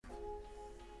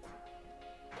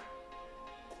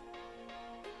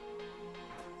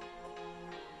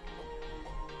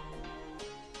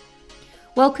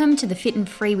Welcome to the Fit and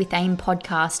Free with AIM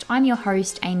podcast. I'm your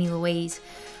host, Amy Louise.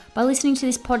 By listening to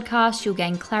this podcast, you'll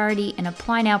gain clarity and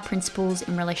apply our principles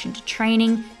in relation to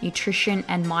training, nutrition,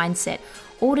 and mindset,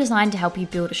 all designed to help you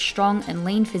build a strong and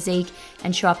lean physique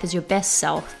and show up as your best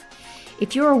self.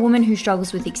 If you're a woman who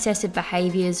struggles with excessive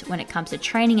behaviors when it comes to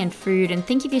training and food and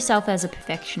think of yourself as a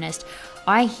perfectionist,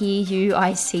 I hear you,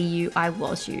 I see you, I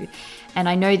was you. And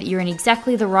I know that you're in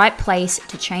exactly the right place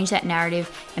to change that narrative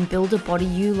and build a body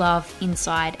you love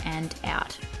inside and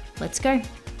out. Let's go.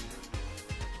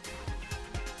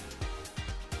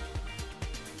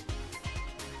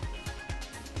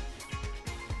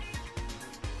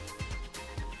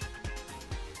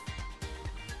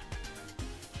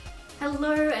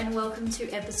 Hello and welcome to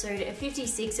episode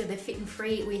 56 of the Fit and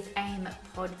Free with AIM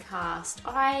podcast.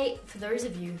 For those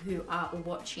of you who are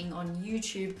watching on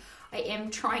YouTube, I am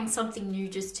trying something new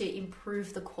just to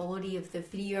improve the quality of the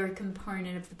video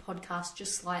component of the podcast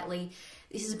just slightly.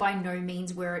 This is by no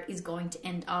means where it is going to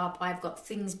end up. I've got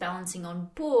things balancing on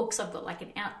books. I've got like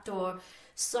an outdoor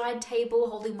side table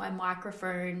holding my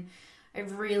microphone.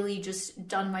 I've really just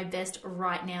done my best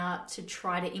right now to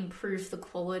try to improve the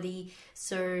quality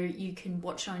so you can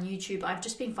watch on YouTube. I've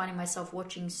just been finding myself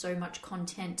watching so much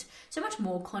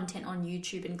more content on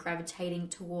YouTube and gravitating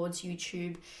towards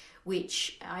YouTube,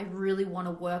 which I really want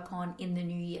to work on in the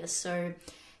new year. So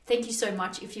thank you so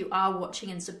much if you are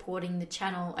watching and supporting the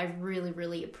channel. I really,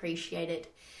 really appreciate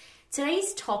it.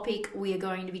 Today's topic we are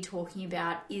going to be talking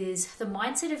about is the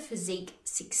mindset of physique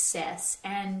success.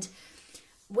 And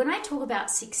when I talk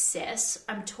about success,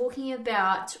 I'm talking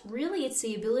about really it's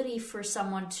the ability for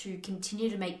someone to continue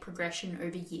to make progression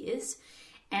over years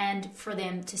and for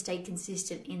them to stay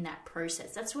consistent in that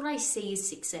process. That's what I see as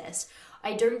success.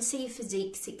 I don't see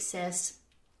physique success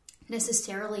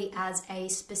necessarily as a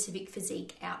specific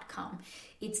physique outcome.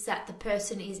 It's that the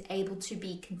person is able to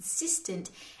be consistent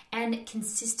and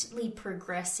consistently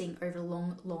progressing over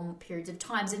long periods of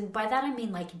times. And by that I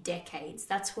mean like decades.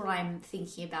 That's what I'm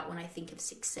thinking about when I think of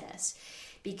success.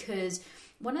 Because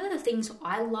one of the things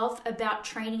I love about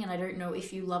training, and I don't know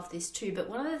if you love this too, but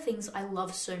one of the things I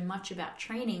love so much about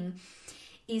training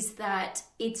is that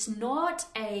it's not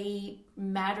a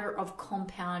matter of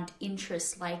compound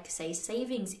interest like, say,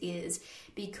 savings is,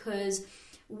 because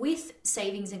with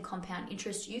savings and compound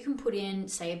interest, you can put in,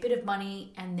 say, a bit of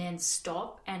money and then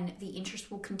stop, and the interest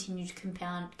will continue to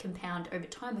compound over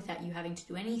time without you having to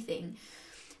do anything.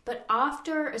 But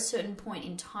after a certain point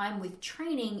in time with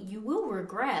training, you will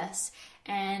regress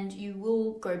and you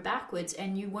will go backwards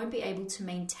and you won't be able to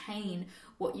maintain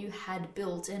what you had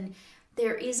built. And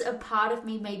there is a part of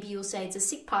me, maybe you'll say it's a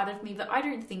sick part of me, but I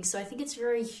don't think so. I think it's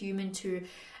very human to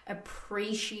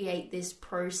appreciate this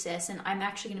process, and I'm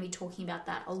actually going to be talking about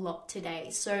that a lot today.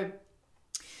 So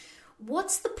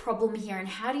what's the problem here, and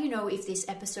how do you know if this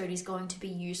episode is going to be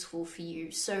useful for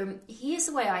you? So here's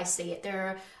the way I see it.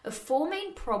 There are four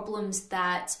main problems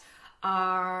that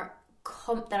I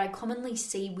commonly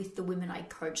see with the women I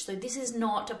coach. So this is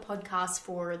not a podcast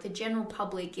for the general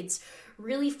public. It's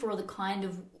really for the kind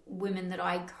of women that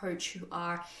I coach who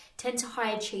tend to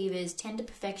high achievers, tend to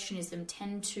perfectionism,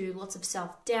 tend to lots of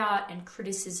self-doubt and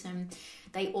criticism.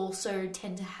 They also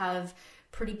tend to have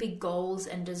pretty big goals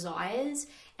and desires,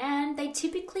 and they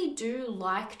typically do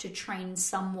like to train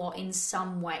somewhat in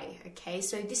some way. Okay,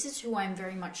 so this is who I'm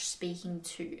very much speaking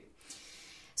to.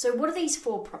 So what are these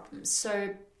four problems?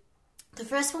 So the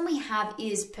first one we have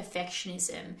is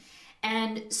perfectionism.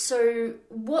 And so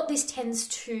what this tends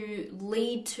to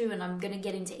lead to, and I'm going to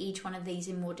get into each one of these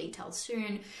in more detail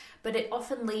soon, but it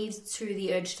often leads to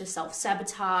the urge to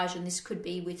self-sabotage, and this could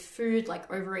be with food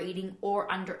like overeating or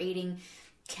undereating,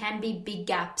 can be big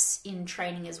gaps in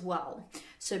training as well.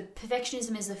 So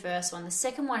perfectionism is the first one. The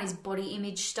second one is body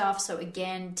image stuff. So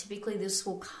again, typically this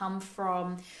will come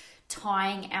from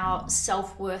tying our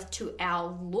self-worth to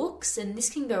our looks, and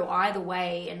this can go either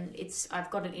way. And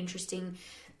I've got an interesting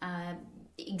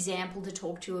example to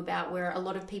talk to about where a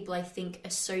lot of people, I think,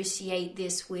 associate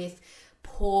this with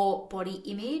poor body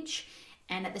image,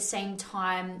 and at the same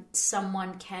time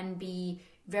someone can be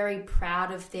very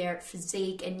proud of their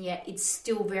physique and yet it's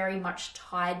still very much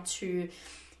tied to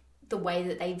the way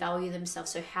that they value themselves.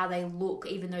 So how they look,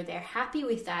 even though they're happy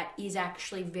with that, is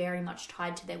actually very much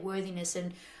tied to their worthiness.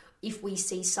 And if we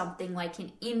see something like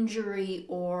an injury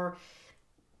or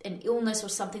an illness or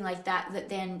something like that that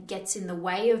then gets in the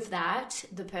way of that,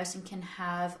 the person can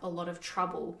have a lot of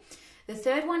trouble. The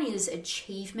third one is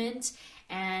achievement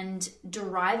and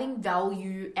deriving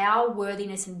value, our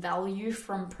worthiness and value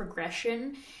from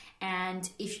progression And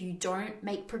if you don't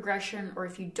make progression, or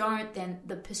if you don't, then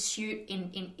the pursuit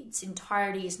in its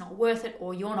entirety is not worth it,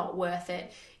 or you're not worth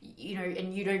it, you know,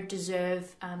 and you don't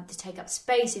deserve to take up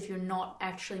space if you're not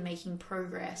actually making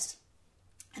progress.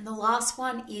 And the last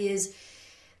one is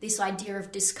this idea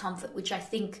of discomfort, which I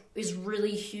think is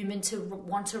really human to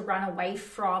want to run away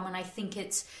from. And I think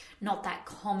it's not that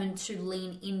common to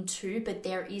lean into, but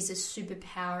there is a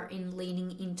superpower in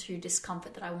leaning into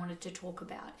discomfort that I wanted to talk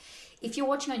about. If you're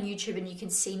watching on YouTube and you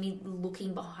can see me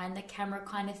looking behind the camera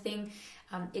kind of thing,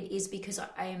 it is because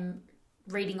I am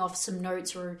reading off some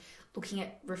notes or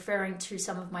referring to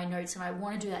some of my notes, and I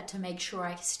want to do that to make sure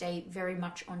I stay very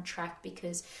much on track,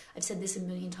 because I've said this a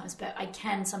million times, but I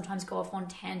can sometimes go off on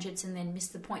tangents and then miss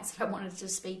the points that I wanted to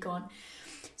speak on.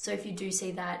 So if you do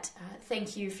see that,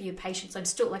 thank you for your patience. I'm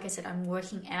still, like I said, I'm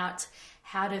working out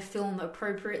how to film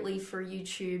appropriately for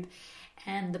YouTube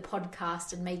and the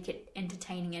podcast and make it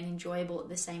entertaining and enjoyable at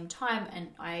the same time, and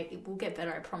it will get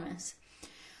better, I promise.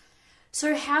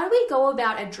 So how do we go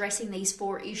about addressing these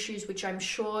 4 issues, which I'm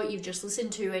sure you've just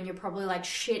listened to and you're probably like,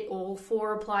 shit, all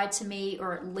 4 apply to me,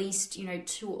 or at least,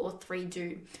 2 or 3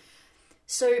 do.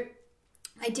 So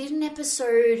I did an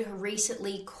episode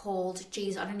recently called,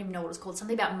 I don't even know what it's called,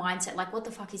 something about mindset, like what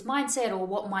the fuck is mindset, or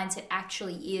what mindset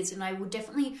actually is. And I would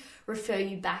definitely refer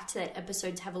you back to that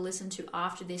episode to have a listen to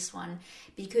after this one,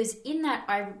 because in that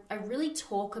I really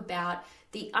talk about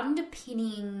the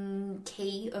underpinning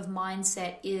key of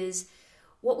mindset is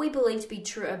what we believe to be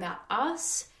true about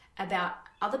us, about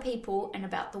other people, and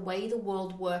about the way the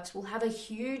world works will have a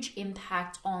huge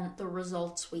impact on the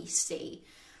results we see.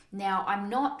 Now, I'm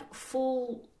not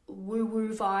full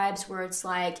woo-woo vibes where it's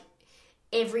like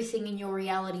everything in your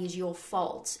reality is your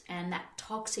fault, and that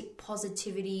toxic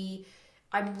positivity,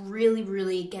 I'm really,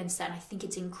 really against that. And I think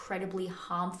it's incredibly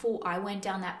harmful. I went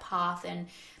down that path, and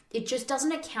it just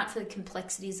doesn't account for the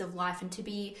complexities of life. And to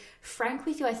be frank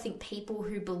with you, I think people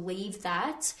who believe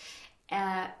that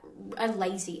are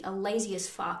lazy as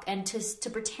fuck. And to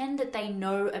pretend that they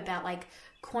know about like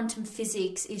quantum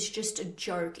physics is just a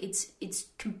joke. It's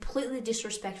completely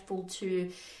disrespectful to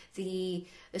the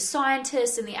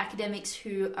scientists and the academics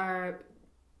who are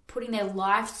putting their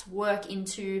life's work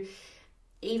into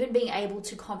even being able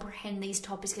to comprehend these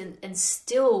topics, and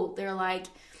still they're like,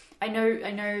 I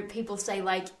know people say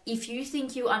like, if you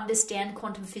think you understand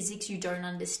quantum physics, you don't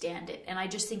understand it. And I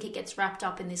just think it gets wrapped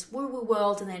up in this woo-woo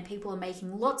world, and then people are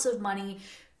making lots of money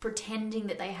pretending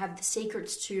that they have the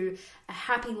secrets to a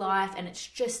happy life, and it's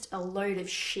just a load of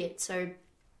shit. So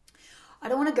I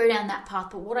don't want to go down that path,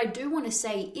 but what I do want to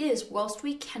say is, whilst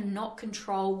we cannot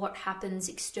control what happens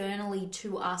externally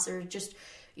to us, or just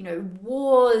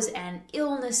wars and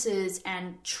illnesses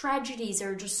and tragedies,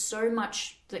 there are just so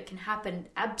much that can happen,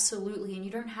 absolutely, and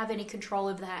you don't have any control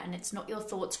of that, and it's not your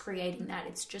thoughts creating that.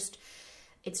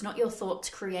 It's not your thoughts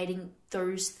creating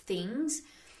those things.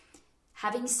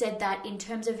 Having said that, in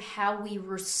terms of how we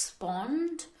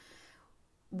respond,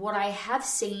 what I have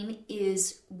seen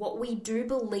is what we do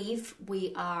believe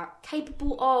we are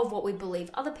capable of, what we believe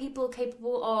other people are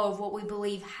capable of, what we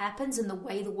believe happens, and the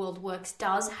way the world works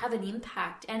does have an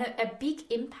impact, and a big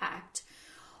impact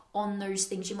on those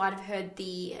things. You might have heard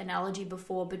the analogy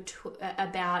before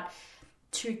about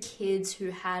 2 kids who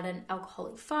had an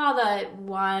alcoholic father.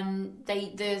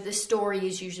 The story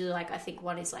is usually like, I think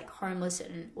one is like homeless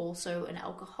and also an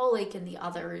alcoholic, and the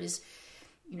other is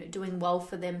doing well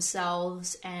for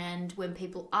themselves. And when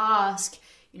people ask,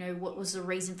 what was the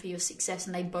reason for your success,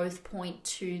 and they both point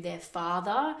to their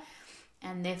father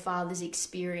and their father's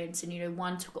experience, and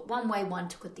one took it one way, one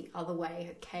took it the other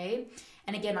way. Okay,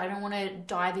 and again, I don't want to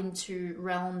dive into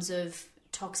realms of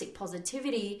toxic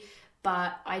positivity,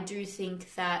 but I do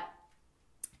think that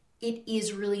it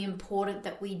is really important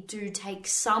that we do take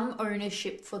some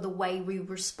ownership for the way we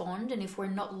respond. And if we're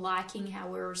not liking how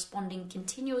we're responding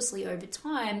continuously over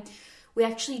time, we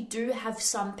actually do have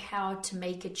some power to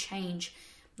make a change.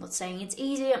 I'm not saying it's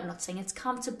easy, I'm not saying it's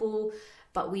comfortable,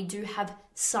 but we do have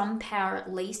some power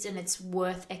at least, and it's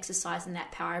worth exercising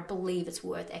that power. I believe it's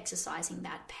worth exercising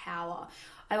that power.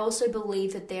 I also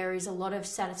believe that there is a lot of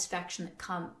satisfaction that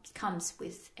comes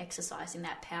with exercising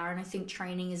that power, and I think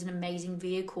training is an amazing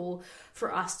vehicle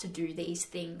for us to do these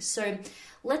things. So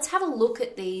let's have a look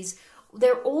at these.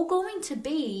 They're all going to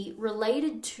be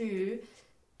related to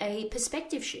a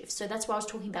perspective shift. So that's why I was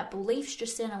talking about beliefs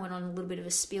just then. I went on a little bit of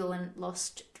a spiel and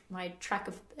lost my track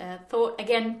of thought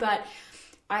again, but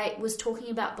I was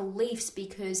talking about beliefs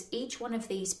because each one of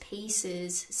these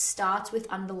pieces starts with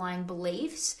underlying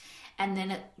beliefs, and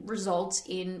then it results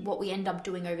in what we end up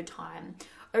doing over time.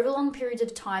 Over long periods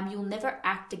of time, you'll never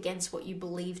act against what you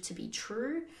believe to be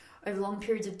true. over long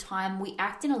periods of time, we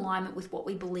act in alignment with what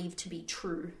we believe to be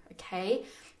true, okay?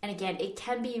 And again, it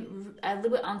can be a little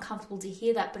bit uncomfortable to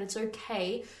hear that, but it's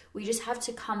okay. We just have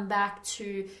to come back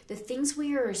to the things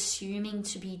we are assuming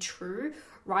to be true,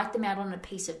 write them out on a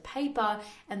piece of paper,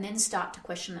 and then start to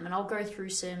question them. And I'll go through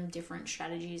some different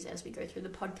strategies as we go through the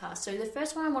podcast. So the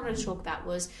first one I wanted to talk about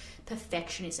was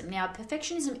perfectionism. Now,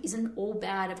 perfectionism isn't all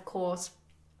bad, of course.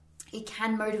 It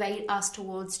can motivate us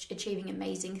towards achieving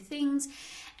amazing things.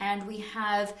 And we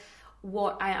have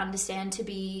what I understand to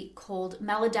be called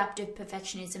maladaptive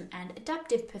perfectionism and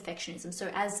adaptive perfectionism.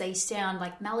 So as they sound,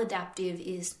 like maladaptive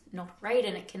is not great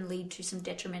and it can lead to some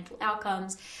detrimental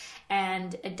outcomes.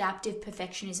 And adaptive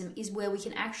perfectionism is where we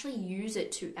can actually use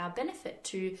it to our benefit,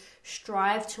 to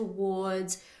strive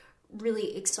towards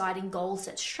really exciting goals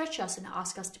that stretch us and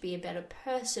ask us to be a better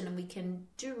person, and we can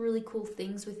do really cool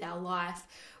things with our life.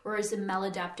 Whereas the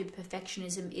maladaptive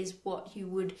perfectionism is what you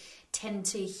would tend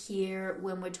to hear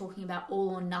when we're talking about all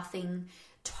or nothing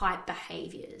type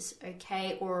behaviors,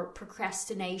 okay? Or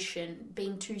procrastination,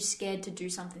 being too scared to do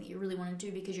something that you really want to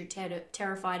do because you're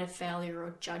terrified of failure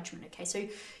or judgment, okay? So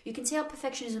you can see how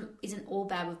perfectionism isn't all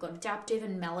bad. We've got adaptive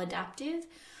and maladaptive.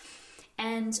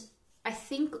 And I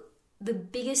think the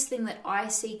biggest thing that I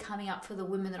see coming up for the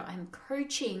women that I'm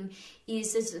coaching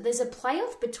is there's a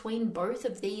playoff between both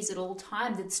of these at all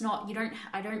times. It's not,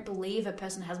 I don't believe a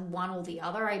person has one or the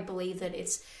other. I believe that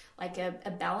it's like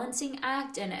a balancing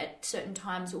act, and at certain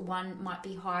times one might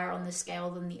be higher on the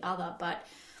scale than the other. But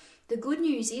the good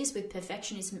news is with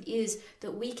perfectionism is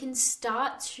that we can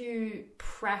start to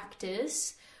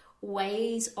practice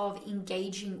ways of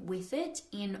engaging with it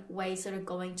in ways that are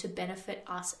going to benefit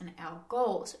us and our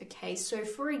goals. Okay, so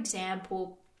for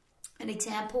example, an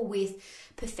example with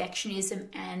perfectionism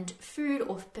and food,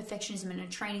 or perfectionism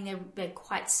and training, they're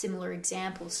quite similar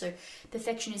examples. So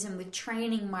perfectionism with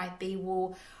training might be,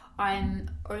 well, I'm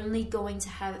only going to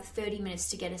have 30 minutes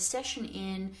to get a session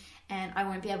in and I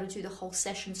won't be able to do the whole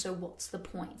session, so what's the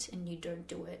point? And you don't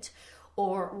do it.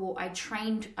 Or, well,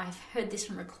 I've heard this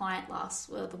from a client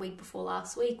the week before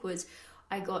last week, was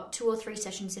I got 2 or 3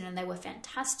 sessions in and they were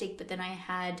fantastic, but then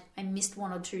I missed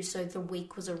 1 or 2, so the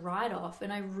week was a write-off.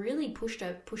 And I really pushed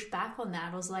back on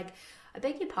that. I was like, I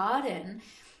beg your pardon,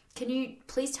 can you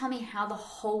please tell me how the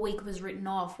whole week was written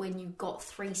off when you got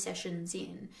 3 sessions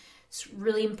in? It's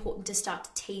really important to start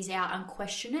to tease out and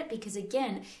question it, because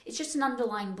again, it's just an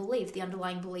underlying belief. The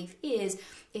underlying belief is,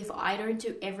 if I don't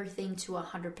do everything to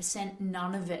 100%,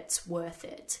 none of it's worth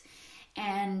it.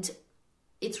 And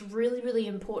it's really, really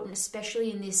important,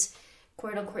 especially in this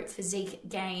quote unquote physique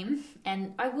game.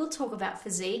 And I will talk about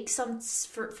physique.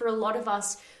 For a lot of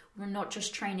us, we're not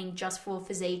just training just for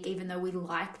physique, even though we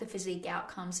like the physique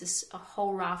outcomes. There's a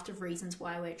whole raft of reasons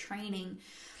why we're training.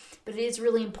 But it is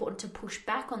really important to push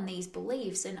back on these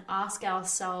beliefs and ask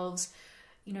ourselves,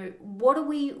 what do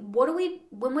we,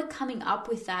 when we're coming up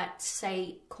with that,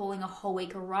 say, calling a whole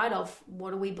week a write-off, what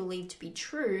do we believe to be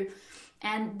true?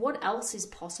 And what else is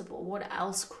possible? What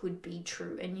else could be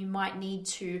true? And you might need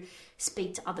to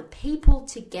speak to other people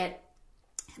to get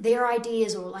their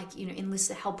ideas, or enlist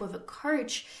the help of a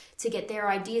coach to get their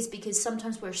ideas, because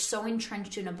sometimes we're so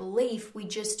entrenched in a belief,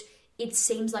 it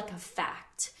seems like a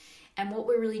fact. And what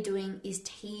we're really doing is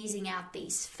teasing out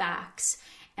these facts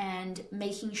and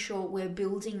making sure we're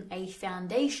building a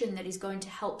foundation that is going to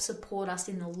help support us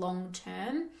in the long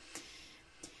term.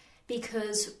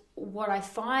 Because what I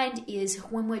find is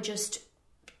when we're just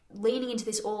leaning into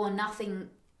this all or nothing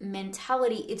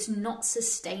mentality, it's not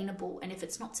sustainable. And if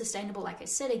it's not sustainable, like I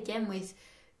said, again, with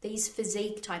these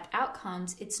physique type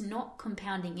outcomes, it's not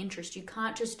compounding interest. You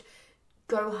can't just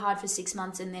go hard for 6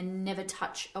 months and then never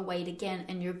touch a weight again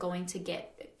and you're going to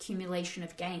get accumulation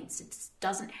of gains.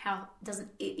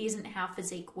 It isn't how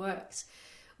physique works.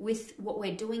 With what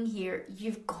we're doing here,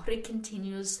 you've got to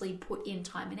continuously put in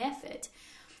time and effort.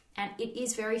 And it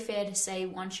is very fair to say,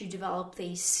 once you develop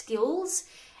these skills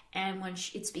and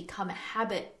once it's become a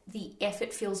habit, the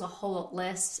effort feels a whole lot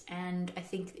less, and I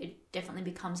think it definitely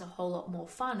becomes a whole lot more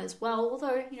fun as well.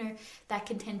 Although, that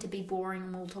can tend to be boring,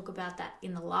 and we'll talk about that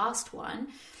in the last one.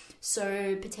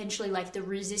 So potentially, like, the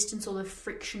resistance or the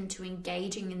friction to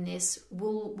engaging in this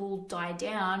will die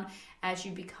down as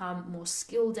you become more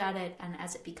skilled at it and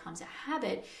as it becomes a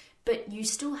habit. But you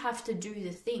still have to do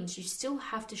the things. You still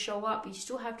have to show up. You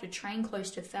still have to train close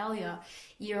to failure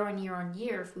year on year on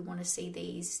year if we want to see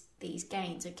these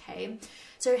gains, okay?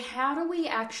 So how do we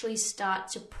actually start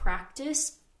to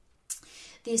practice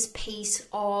this piece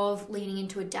of leaning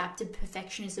into adaptive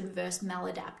perfectionism versus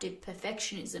maladaptive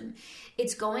perfectionism?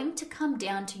 It's going to come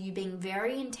down to you being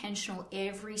very intentional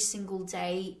every single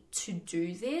day to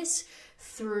do this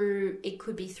it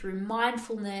could be through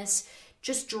mindfulness,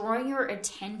 just drawing your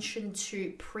attention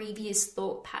to previous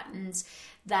thought patterns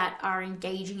that are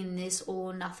engaging in this all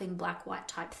or nothing black-white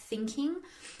type thinking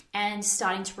and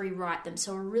starting to rewrite them.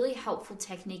 So a really helpful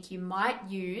technique you might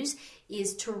use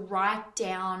is to write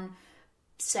down,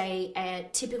 say, a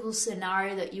typical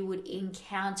scenario that you would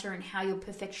encounter and how your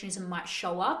perfectionism might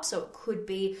show up. So it could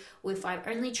be, well, if I've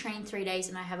only trained 3 days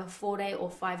and I have a 4-day or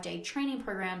 5-day training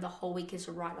program, the whole week is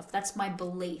a write-off. That's my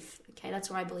belief. Okay, that's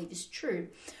what I believe is true.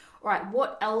 All right,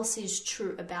 what else is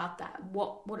true about that?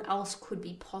 What else could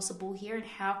be possible here, and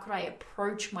how could I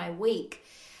approach my week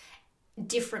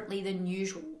differently than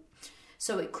usual?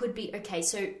 So it could be, okay,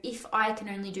 so if I can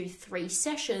only do 3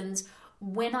 sessions,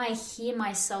 when I hear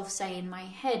myself say in my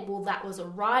head, well, that was a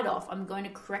write-off, I'm going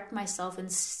to correct myself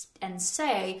and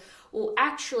say, well,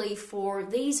 actually, for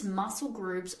these muscle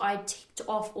groups, I ticked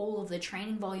off all of the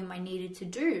training volume I needed to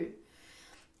do.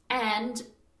 And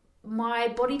my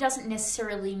body doesn't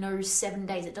necessarily know 7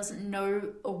 days. It doesn't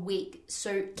know a week.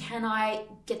 So can I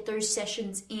get those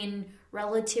sessions in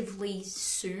relatively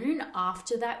soon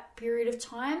after that period of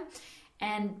time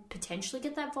and potentially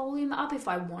get that volume up if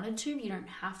I wanted to? You don't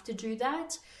have to do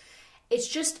that. It's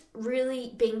just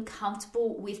really being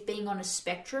comfortable with being on a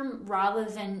spectrum rather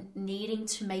than needing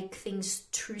to make things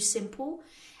too simple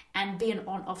and be an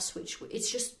on-off switch.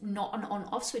 It's just not an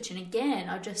on-off switch. And again,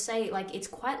 I just say, like, it's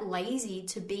quite lazy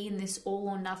to be in this all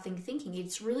or nothing thinking.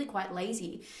 It's really quite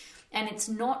lazy. And it's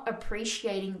not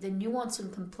appreciating the nuance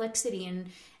and complexity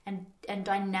and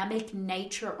dynamic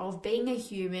nature of being a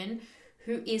human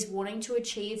who is wanting to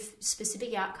achieve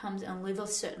specific outcomes and live a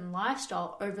certain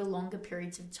lifestyle over longer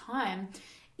periods of time.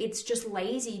 It's just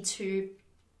lazy to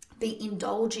be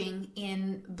indulging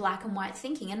in black and white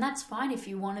thinking. And that's fine if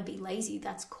you want to be lazy,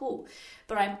 that's cool.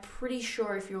 But I'm pretty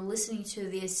sure if you're listening to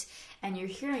this and you're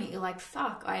hearing it, you're like,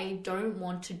 fuck, I don't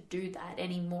want to do that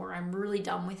anymore. I'm really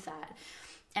done with that.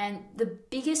 And the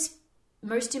biggest,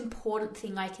 most important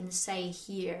thing I can say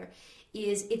here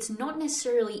is it's not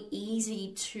necessarily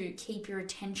easy to keep your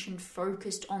attention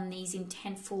focused on these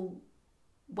intentful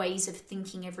ways of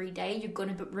thinking every day. You're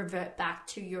going to revert back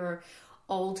to your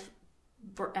old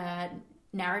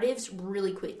narratives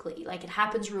really quickly. Like, it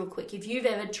happens real quick. If you've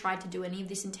ever tried to do any of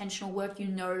this intentional work, you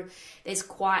know there's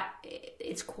quite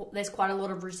a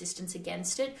lot of resistance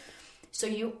against it. So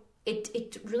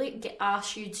it really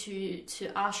asks you to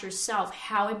ask yourself,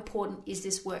 how important is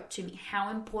this work to me?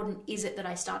 How important is it that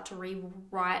I start to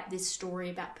rewrite this story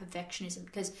about perfectionism?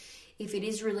 Because if it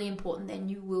is really important, then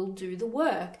you will do the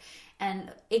work.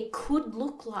 And it could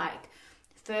look like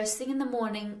first thing in the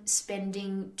morning,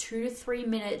 spending 2 to 3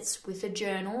 minutes with a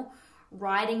journal,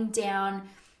 writing down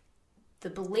the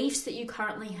beliefs that you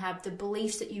currently have, the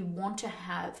beliefs that you want to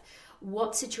have,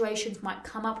 what situations might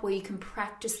come up where you can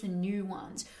practice the new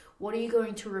ones. What are you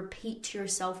going to repeat to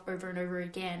yourself over and over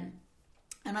again?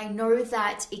 And I know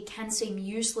that it can seem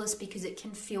useless because it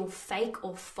can feel fake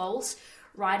or false,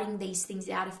 writing these things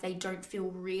out if they don't feel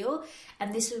real.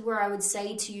 And this is where I would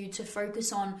say to you to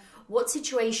focus on what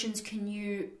situations can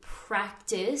you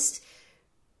practice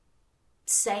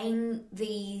saying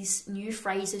these new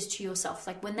phrases to yourself.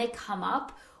 Like, when they come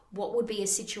up, what would be a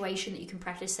situation that you can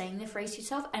practice saying the phrase to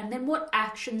yourself? And then what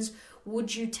actions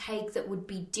would you take that would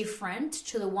be different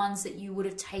to the ones that you would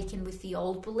have taken with the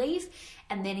old belief,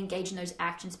 and then engage in those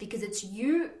actions? Because it's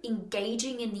you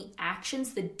engaging in the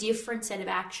actions, the different set of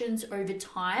actions over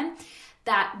time,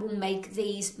 that will make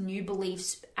these new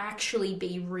beliefs actually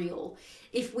be real.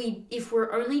 If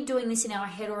we're only doing this in our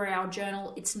head or our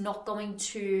journal, it's not going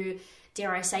to,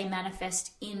 dare I say,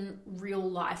 manifest in real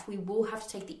life. We will have to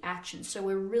take the action. So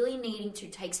we're really needing to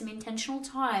take some intentional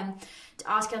time to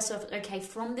ask ourselves, okay,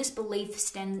 from this belief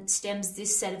stems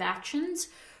this set of actions.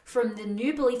 From the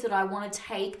new belief that I want to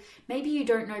take, maybe you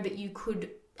don't know, but you could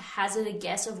hazard a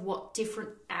guess of what different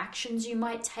actions you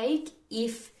might take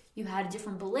if you had a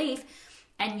different belief.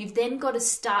 And you've then got to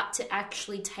start to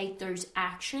actually take those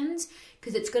actions,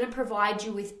 because it's going to provide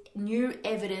you with new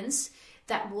evidence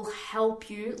that will help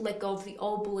you let go of the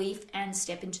old belief and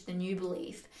step into the new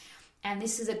belief. And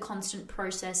this is a constant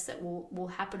process that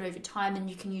will happen over time, and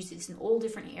you can use this in all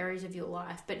different areas of your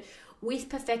life. But with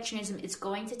perfectionism, it's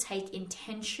going to take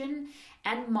intention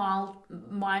and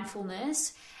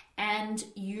mindfulness, and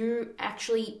you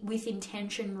actually, with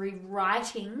intention,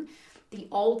 rewriting the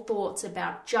old thoughts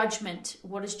about judgment.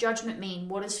 What does judgment mean?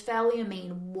 What does failure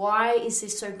mean? Why is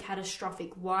this so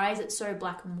catastrophic? Why is it so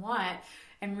black and white?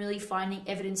 And really finding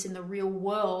evidence in the real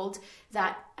world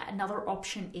that another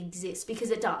option exists,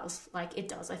 because it does. Like, it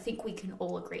does. I think we can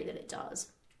all agree that it does.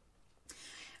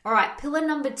 All right, pillar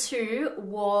number 2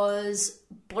 was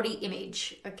body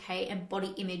image, okay, and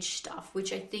body image stuff,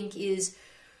 which I think is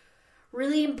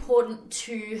really important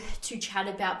to chat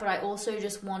about, but I also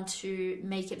just want to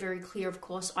make it very clear, of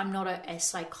course, I'm not a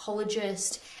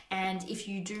psychologist, and if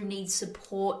you do need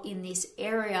support in this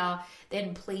area,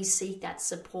 then please seek that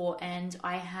support. And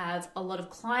I have a lot of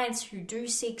clients who do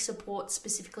seek support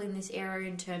specifically in this area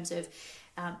in terms of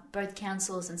both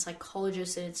counselors and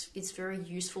psychologists, and it's very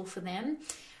useful for them.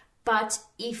 But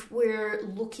if we're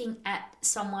looking at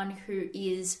someone who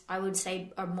is, I would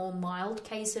say, a more mild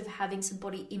case of having some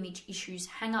body image issues,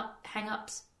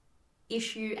 hang-ups,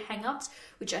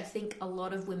 which I think a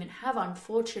lot of women have,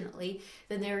 unfortunately,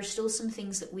 then there are still some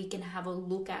things that we can have a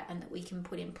look at and that we can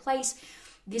put in place.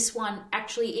 This one,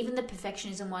 actually, even the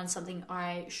perfectionism one, something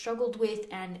I struggled with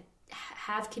and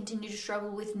have continued to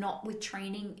struggle with, not with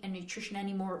training and nutrition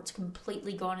anymore. It's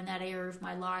completely gone in that area of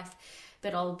my life.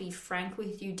 But I'll be frank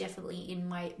with you, definitely in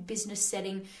my business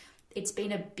setting, it's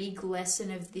been a big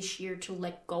lesson of this year to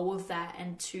let go of that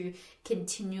and to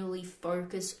continually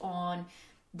focus on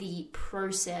the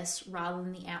process rather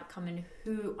than the outcome and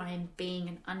who I am being,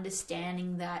 and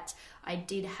understanding that I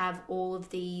did have all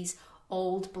of these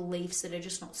old beliefs that are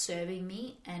just not serving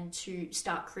me, and to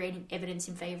start creating evidence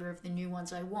in favor of the new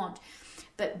ones I want.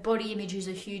 But body image is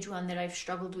a huge one that I've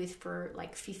struggled with for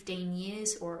like 15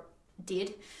 years, or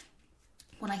did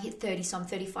when I hit 30, so I'm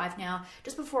 35 now.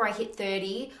 Just before I hit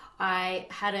 30, I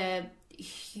had a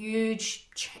huge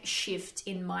shift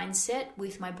in mindset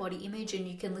with my body image, and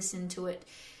you can listen to it.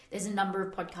 There's a number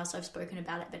of podcasts I've spoken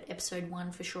about it, but episode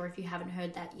 1 for sure, if you haven't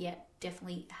heard that yet,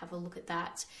 definitely have a look at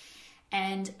that.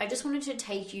 And I just wanted to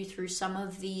take you through some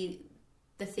of the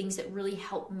things that really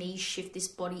helped me shift this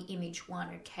body image one,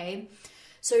 okay?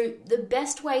 So the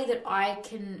best way that I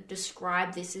can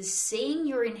describe this is seeing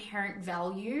your inherent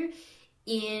value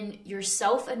in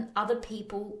yourself and other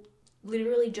people,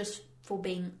 literally just for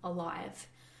being alive.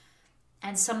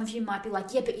 And some of you might be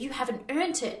like, yeah, but you haven't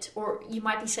earned it. Or you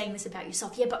might be saying this about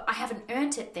yourself. Yeah, but I haven't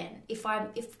earned it then. If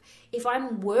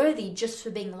I'm worthy just for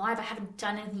being alive, I haven't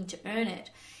done anything to earn it.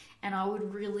 And I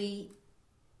would really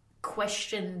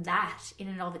question that in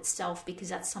and of itself, because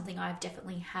that's something I've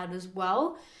definitely had as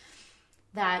well.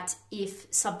 That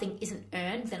if something isn't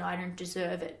earned, then I don't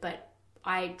deserve it. But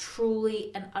I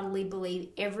truly and utterly believe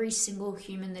every single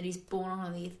human that is born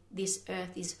on this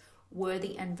earth is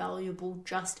worthy and valuable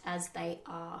just as they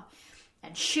are.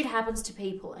 And shit happens to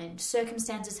people, and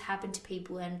circumstances happen to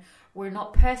people, and we're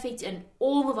not perfect, and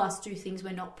all of us do things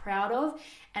we're not proud of,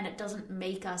 and it doesn't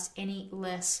make us any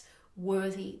less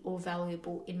worthy or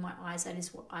valuable in my eyes. That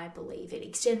is what I believe. It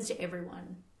extends to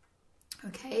everyone.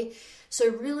 Okay,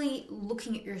 so really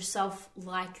looking at yourself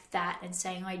like that and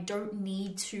saying, I don't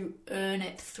need to earn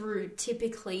it through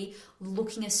typically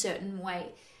looking a certain way,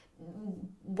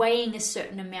 weighing a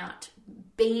certain amount,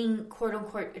 being quote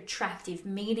unquote attractive,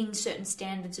 meeting certain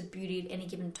standards of beauty at any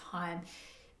given time,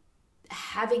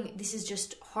 having, this is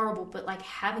just horrible, but like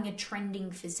having a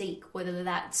trending physique, whether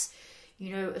that's,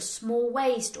 you know, a small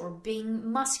waist or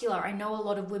being muscular. I know a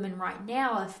lot of women right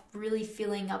now are really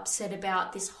feeling upset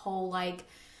about this whole like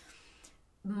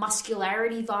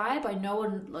muscularity vibe. I know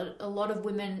a lot of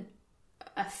women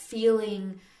are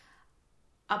feeling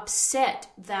upset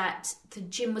that the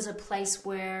gym was a place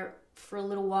where for a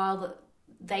little while that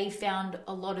they found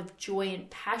a lot of joy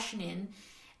and passion in.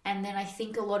 And then I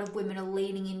think a lot of women are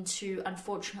leaning into,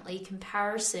 unfortunately,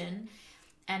 comparison.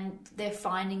 And they're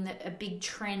finding that a big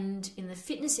trend in the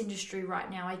fitness industry right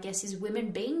now, I guess, is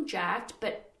women being jacked.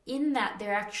 But in that,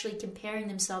 they're actually comparing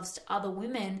themselves to other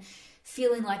women,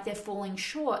 feeling like they're falling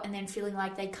short, and then feeling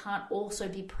like they can't also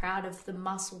be proud of the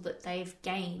muscle that they've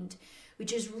gained,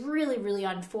 which is really, really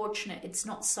unfortunate. It's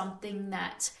not something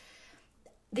that...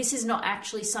 This is not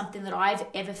actually something that I've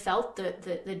ever felt,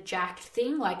 the jacked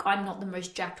thing. Like, I'm not the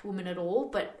most jacked woman at all,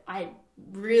 but I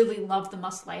really love the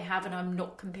muscle I have, and I'm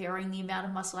not comparing the amount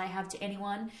of muscle I have to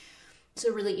anyone. It's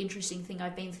a really interesting thing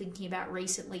I've been thinking about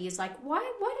recently is like, why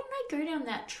didn't I go down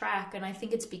that track? And I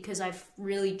think it's because I've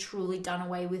really truly done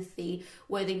away with the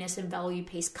worthiness and value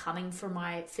piece coming from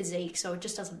my physique. So it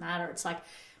just doesn't matter. It's like,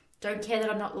 don't care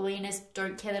that I'm not the leanest,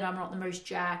 don't care that I'm not the most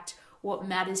jacked. What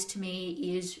matters to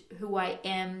me is who I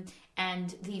am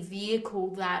and the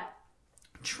vehicle that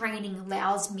training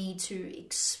allows me to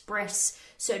express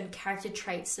certain character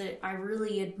traits that I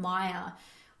really admire,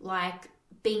 like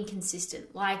being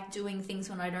consistent, like doing things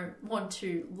when I don't want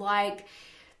to, like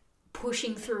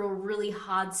pushing through a really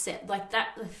hard set, like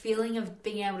that. The feeling of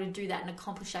being able to do that and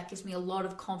accomplish that gives me a lot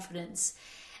of confidence.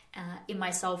 in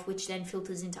myself, which then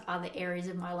filters into other areas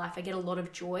of my life. I get a lot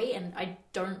of joy, and I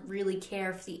don't really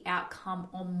care if the outcome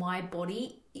on my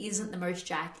body isn't the most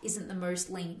jacked, isn't the most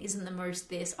lean, isn't the most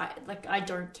this. I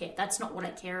don't care. That's not what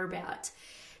I care about,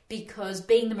 because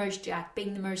being the most jacked,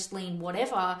 being the most lean,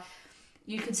 whatever,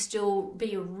 you can still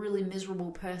be a really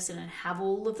miserable person and have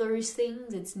all of those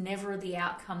things. It's never the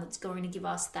outcome that's going to give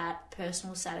us that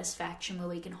personal satisfaction where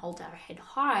we can hold our head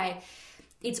high.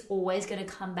 It's always going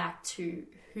to come back to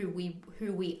who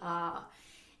we are.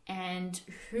 And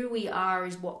who we are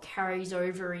is what carries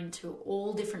over into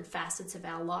all different facets of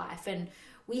our life. And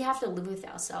we have to live with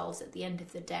ourselves at the end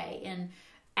of the day. And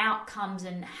outcomes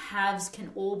and haves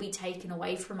can all be taken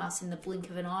away from us in the blink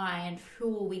of an eye. And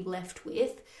who are we left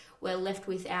with? We're left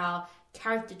with our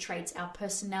character traits, our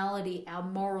personality, our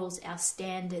morals, our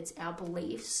standards, our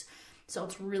beliefs. So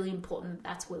it's really important that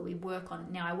that's where we work on.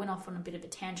 Now, I went off on a bit of a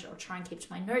tangent. I'll try and keep to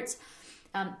my notes.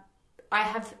 I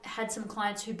have had some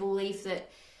clients who believe that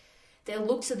their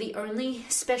looks are the only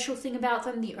special thing about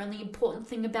them, the only important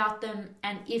thing about them.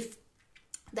 And if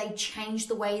they change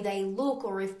the way they look,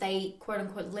 or if they quote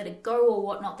unquote let it go or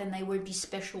whatnot, then they won't be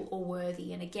special or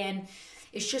worthy. And again,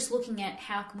 it's just looking at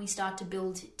how can we start to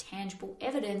build tangible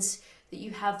evidence that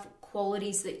you have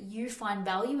qualities that you find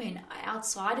value in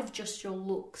outside of just your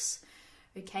looks.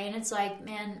 Okay, and it's like,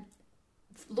 man,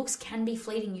 looks can be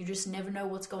fleeting. You just never know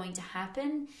what's going to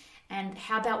happen. And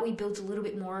how about we build a little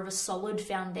bit more of a solid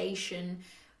foundation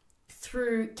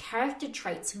through character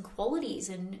traits and qualities,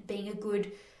 and being a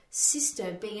good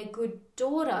sister, being a good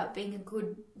daughter, being a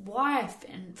good wife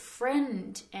and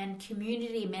friend and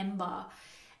community member.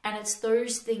 And it's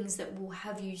those things that will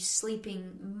have you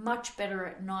sleeping much better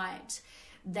at night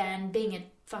than being a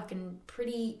fucking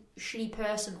pretty shitty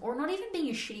person, or not even being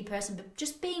a shitty person, but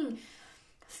just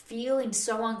feeling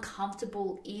so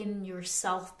uncomfortable in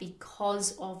yourself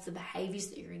because of the behaviors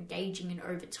that you're engaging in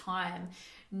over time.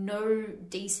 No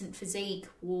decent physique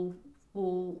will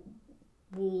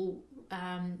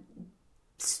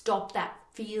stop that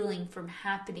feeling from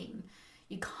happening.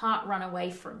 You can't run away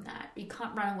from that. You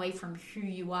can't run away from who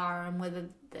you are and whether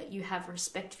that you have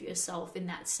respect for yourself in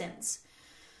that sense.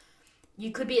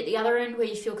 You could be at the other end where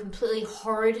you feel completely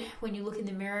horrid when you look in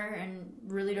the mirror and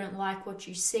really don't like what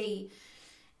you see.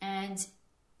 And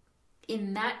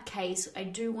in that case, I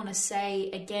do want to say,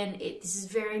 again, this is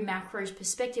very macro's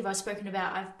perspective.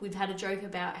 We've had a joke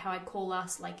about how I call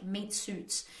us like meat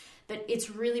suits. But it's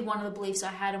really one of the beliefs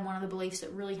I had, and one of the beliefs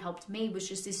that really helped me was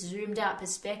just this zoomed out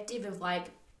perspective of like,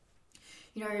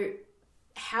 you know,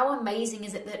 how amazing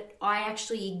is it that I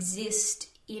actually exist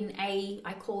in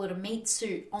I call it a meat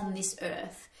suit on this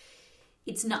earth.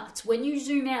 It's nuts. When you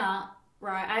zoom out,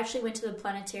 right, I actually went to the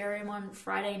planetarium on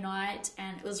Friday night,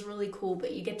 and it was really cool,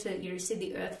 but you get to, you know, see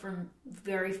the earth from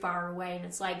very far away, and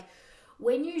it's like,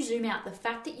 when you zoom out, the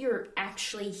fact that you're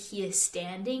actually here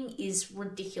standing is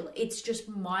ridiculous. It's just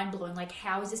mind-blowing. Like,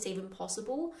 how is this even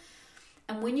possible?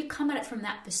 And when you come at it from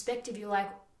that perspective, you're like,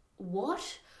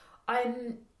 what?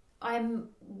 I'm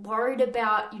worried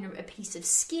about, you know, a piece of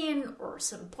skin or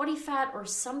some body fat or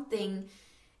something.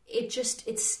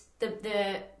 It's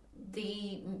the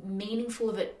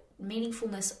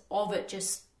meaningfulness of it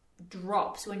just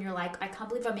drops when you're like, I can't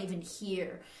believe I'm even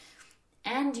here.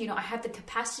 And, you know, I have the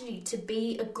capacity to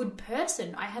be a good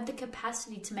person. I have the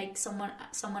capacity to make someone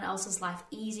else's life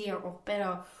easier or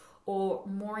better or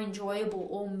more enjoyable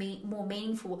or more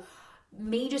meaningful.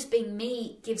 Me just being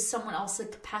me gives someone else the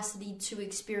capacity to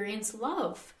experience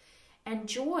love and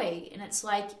joy. And it's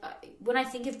like, when I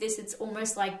think of this, it's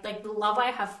almost like the love I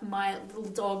have for my little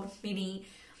dog, Minnie.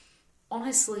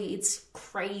 Honestly, it's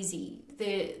crazy.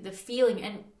 The feeling,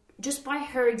 and just by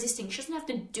her existing, she doesn't have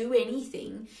to do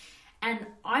anything. And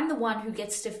I'm the one who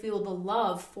gets to feel the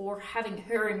love for having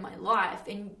her in my life.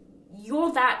 And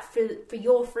you're that for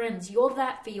your friends. You're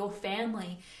that for your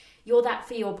family. You're that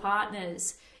for your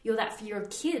partners. You're that for your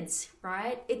kids,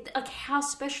 right? Like, how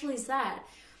special is that?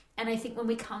 And I think when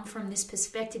we come from this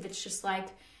perspective, it's just like,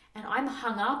 and I'm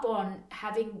hung up on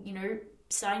having, you know,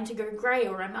 starting to go grey,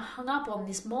 or I'm hung up on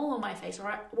this mole on my face,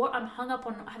 or I'm hung up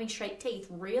on having straight teeth.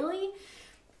 Really?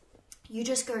 You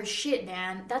just go, shit,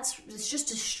 man, it's just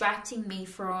distracting me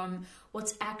from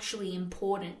what's actually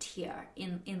important here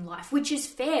in life, which is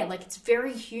fair. Like, it's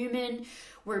very human.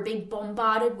 We're being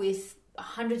bombarded with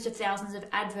hundreds of thousands of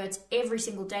adverts every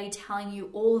single day telling you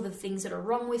all of the things that are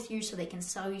wrong with you so they can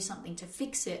sell you something to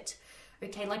fix it.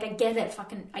 Okay, like, I get it.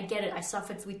 I get it. I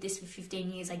suffered with this for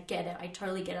 15 years. I get it. I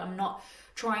totally get it. I'm not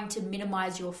trying to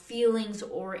minimize your feelings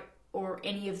or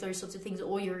any of those sorts of things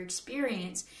or your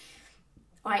experience.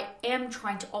 I am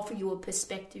trying to offer you a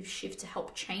perspective shift to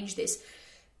help change this.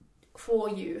 for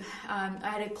you. I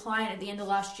had a client at the end of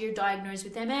last year diagnosed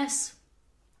with MS,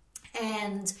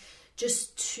 and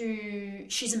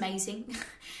she's amazing,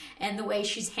 and the way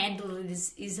she's handled it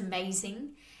is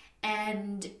amazing.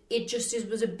 And it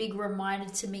was a big reminder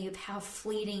to me of how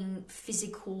fleeting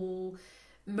physical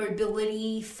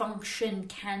mobility function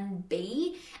can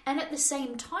be. And at the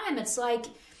same time, it's like,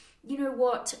 you know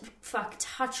what,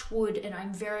 touch wood, and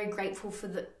I'm very grateful for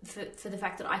the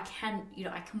fact that I can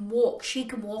walk. She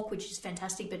can walk, which is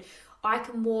fantastic, but I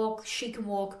can walk, she can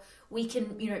walk, we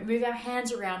can, move our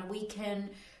hands around, we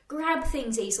can grab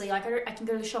things easily. Like I can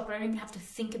go to the shop, I don't even have to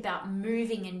think about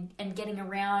moving and getting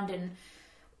around and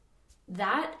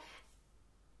that.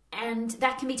 And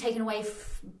that can be taken away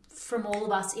from all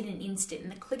of us in an instant.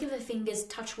 And the click of the fingers,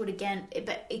 touch wood again,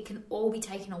 but it can all be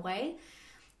taken away.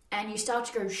 And you start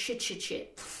to go,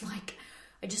 shit. Like,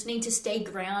 I just need to stay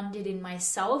grounded in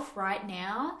myself right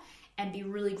now and be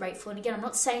really grateful. And again, I'm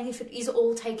not saying if it is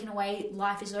all taken away,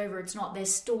 life is over. It's not.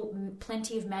 There's still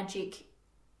plenty of magic,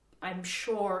 I'm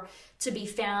sure, to be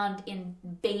found in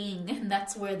being. And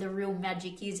that's where the real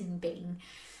magic is, in being.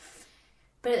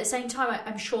 But at the same time,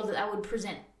 I'm sure that would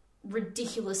present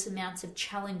ridiculous amounts of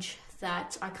challenge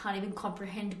that I can't even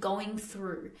comprehend going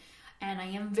through. And I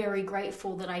am very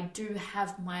grateful that I do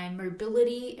have my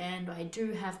mobility and I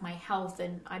do have my health,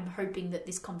 and I'm hoping that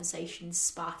this conversation is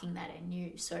sparking that in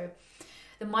you. So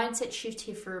the mindset shift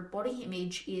here for body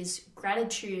image is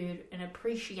gratitude and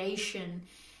appreciation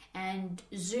and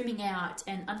zooming out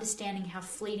and understanding how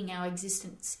fleeting our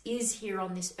existence is here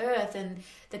on this earth, and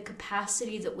the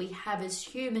capacity that we have as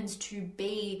humans to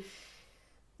be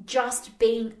just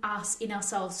being us in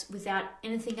ourselves without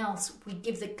anything else. We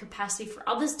give the capacity for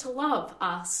others to love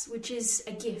us, which is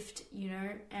a gift,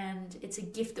 and it's a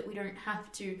gift that we don't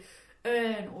have to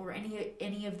earn or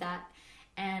any of that.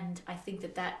 And I think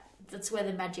that's where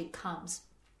the magic comes.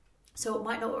 So it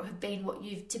might not have been what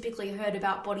you've typically heard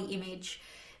about body image,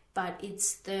 but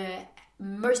it's the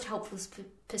most helpful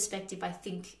perspective I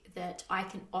think that I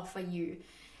can offer you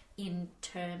in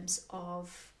terms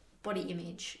of body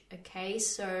image. Okay,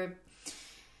 so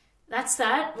that's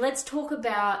that. Let's talk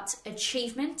about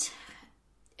achievement.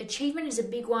 Achievement is a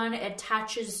big one. It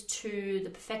attaches to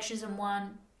the perfectionism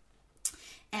one.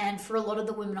 And for a lot of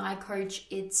the women I coach,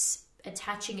 it's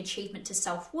attaching achievement to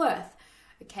self-worth.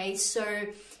 Okay, so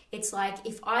it's like,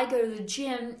 if I go to the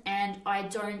gym and I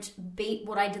don't beat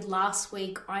what I did last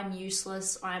week, I'm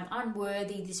useless, I'm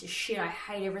unworthy, this is shit, I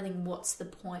hate everything, what's the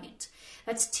point?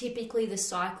 That's typically the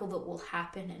cycle that will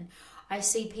happen. And I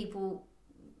see people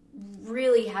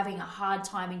really having a hard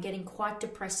time and getting quite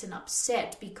depressed and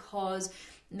upset because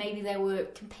maybe they were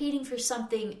competing for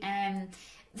something and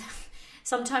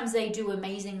sometimes they do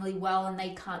amazingly well and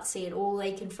they can't see it. All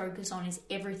they can focus on is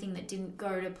everything that didn't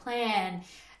go to plan,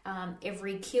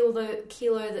 every kilo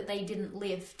that they didn't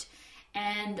lift.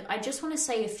 And I just want to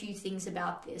say a few things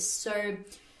about this. So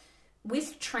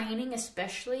with training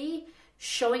especially,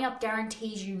 showing up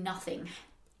guarantees you nothing.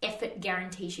 Effort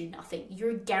guarantees you nothing.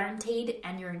 You're guaranteed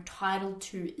and you're entitled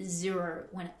to zero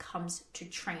when it comes to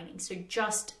training. So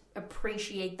just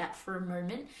appreciate that for a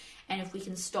moment. And if we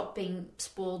can stop being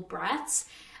spoiled brats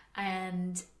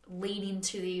and lead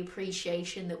into the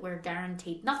appreciation that we're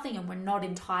guaranteed nothing and we're not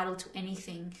entitled to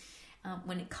anything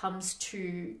when it comes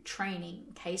to training.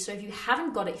 Okay, so if you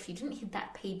haven't got it, if you didn't hit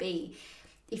that PB,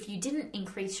 if you didn't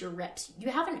increase your reps, you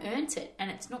haven't earned it.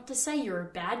 And it's not to say you're a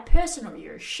bad person or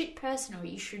you're a shit person or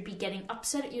you should be getting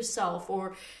upset at yourself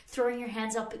or throwing your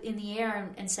hands up in the air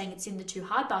and saying it's in the too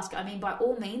hard basket. I mean, by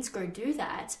all means, go do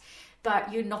that.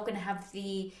 But you're not going to have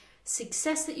the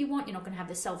success that you want. You're not going to have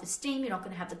the self-esteem. You're not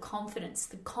going to have the confidence.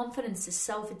 The confidence, the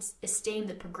self-esteem,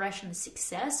 the progression, the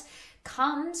success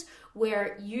comes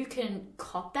where you can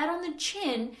cop that on the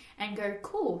chin and go,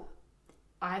 cool,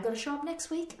 I got to show up next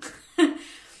week.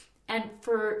 And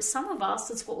for some of us,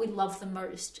 that's what we love the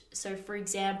most. So for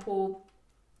example,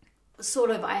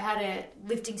 I had a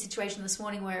lifting situation this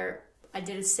morning where I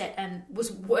did a set and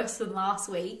was worse than last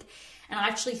week. And I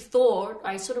actually thought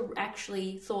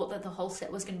that the whole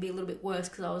set was going to be a little bit worse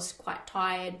because I was quite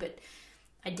tired, but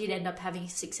I did end up having a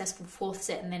successful fourth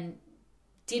set and then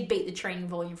did beat the training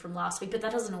volume from last week, but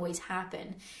that doesn't always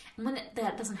happen. And when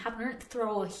that doesn't happen, I don't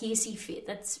throw a hissy fit.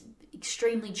 That's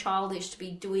extremely childish to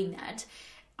be doing that.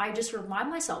 I just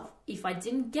remind myself, if I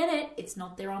didn't get it, it's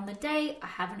not there on the day, I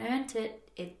haven't earned it.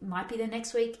 It might be there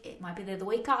next week, it might be there the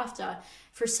week after.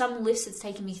 For some lifts, it's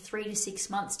taken me 3 to 6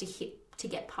 months to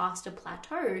get past a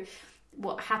plateau.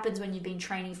 What happens when you've been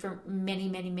training for many,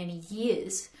 many, many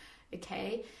years,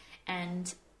 okay?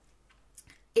 And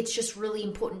it's just really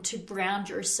important to ground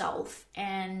yourself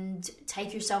and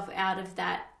take yourself out of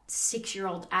that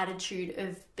 6-year-old attitude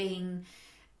of being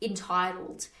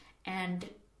entitled and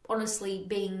honestly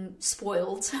being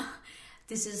spoiled.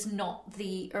 This is not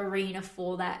the arena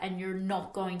for that, and you're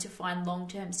not going to find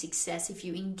long-term success if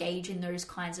you engage in those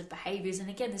kinds of behaviors. And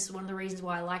again, this is one of the reasons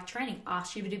why I like training. It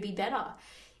asks you to be better.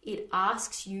 It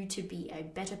asks you to be a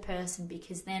better person,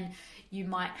 because then you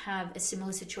might have a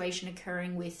similar situation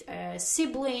occurring with a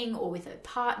sibling or with a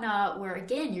partner where,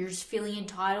 again, you're just feeling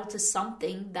entitled to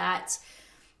something that,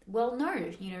 well, no,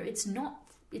 it's not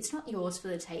yours for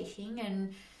the taking.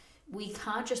 And we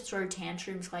can't just throw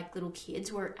tantrums like little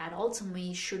kids. We're adults, and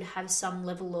we should have some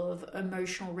level of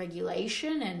emotional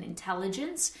regulation and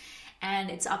intelligence.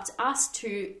 And it's up to us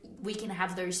we can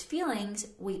have those feelings.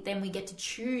 Then we get to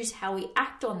choose how we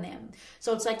act on them.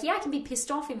 So it's like, yeah, I can be pissed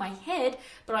off in my head,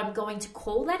 but I'm going to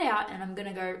call that out and I'm going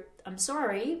to go, I'm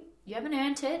sorry, you haven't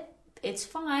earned it. It's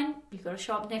fine. You've got to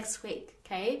show up next week.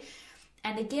 Okay.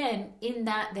 And again, in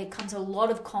that, there comes a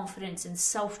lot of confidence and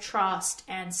self-trust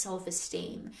and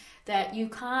self-esteem that you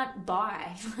can't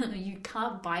buy. You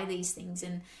can't buy these things.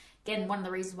 And again, one of the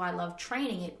reasons why I love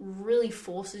training, it really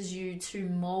forces you to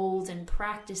mold and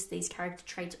practice these character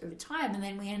traits over time. And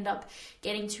then we end up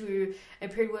getting to a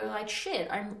period where we're like, shit,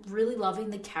 I'm really loving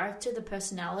the character, the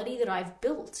personality that I've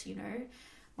built.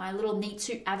 My little neat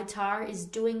suit avatar is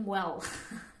doing well.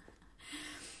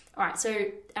 All right, so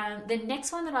the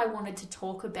next one that I wanted to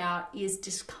talk about is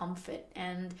discomfort.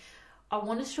 And I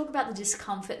wanted to talk about the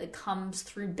discomfort that comes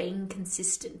through being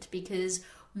consistent, because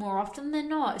more often than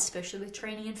not, especially with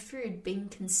training and food, being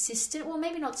consistent, well,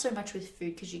 maybe not so much with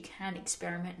food because you can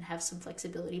experiment and have some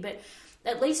flexibility, but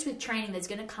at least with training, there's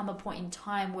going to come a point in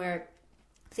time where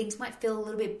things might feel a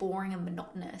little bit boring and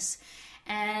monotonous.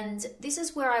 And this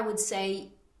is where I would say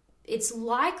it's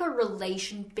like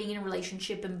being in a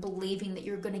relationship and believing that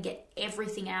you're going to get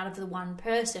everything out of the one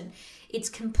person. It's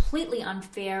completely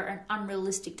unfair and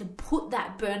unrealistic to put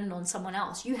that burden on someone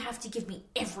else. You have to give me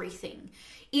everything.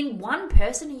 In one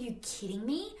person, are you kidding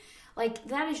me? Like,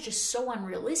 that is just so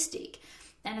unrealistic.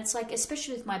 And it's like,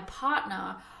 especially with my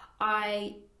partner,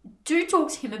 I do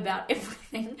talk to him about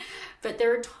everything, but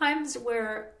there are times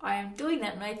where I am doing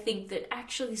that and I think that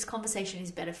actually this conversation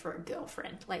is better for a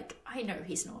girlfriend. Like, I know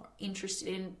he's not interested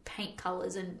in paint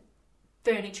colors and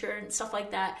furniture and stuff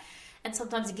like that, and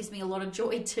sometimes it gives me a lot of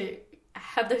joy to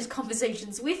have those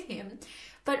conversations with him,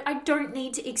 but I don't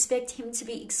need to expect him to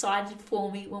be excited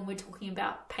for me when we're talking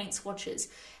about paint swatches.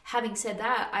 Having said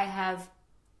that, I have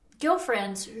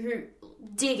girlfriends who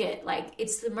dig it. Like,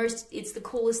 it's the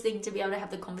coolest thing to be able to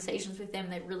have the conversations with them.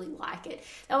 They really like it.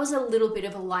 That was a little bit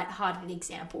of a lighthearted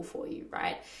example for you,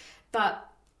 right? But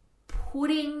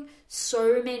putting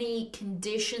so many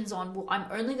conditions on, well, I'm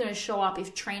only going to show up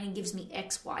if training gives me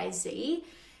X, Y, Z,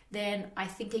 then I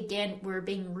think, again, we're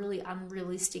being really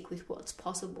unrealistic with what's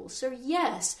possible. So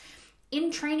yes,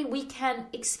 in training, we can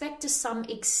expect to some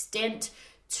extent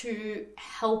to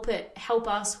help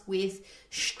us with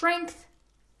strength,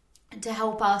 to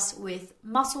help us with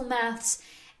muscle maths,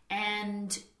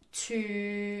 and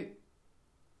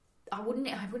I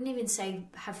wouldn't even say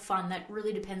have fun. That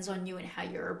really depends on you and how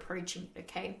you're approaching it,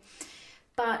 okay?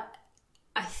 But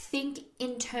I think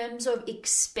in terms of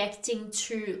expecting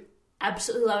to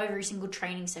absolutely love every single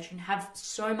training session, have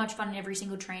so much fun in every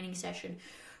single training session,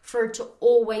 for it to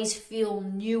always feel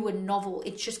new and novel,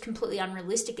 it's just completely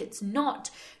unrealistic. It's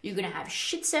not. You're going to have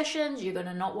shit sessions. You're going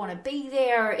to not want to be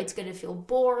there. It's going to feel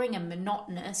boring and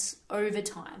monotonous over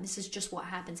time. This is just what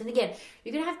happens. And again,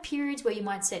 you're going to have periods where you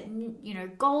might set,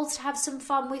 goals to have some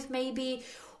fun with maybe,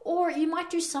 or you might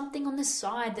do something on the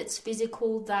side that's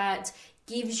physical that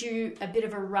gives you a bit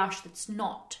of a rush that's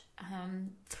not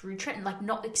through training, like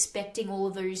not expecting all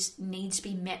of those needs to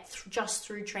be met just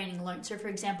through training alone. So for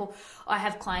example, I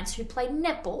have clients who play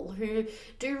netball, who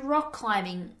do rock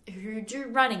climbing, who do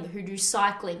running, who do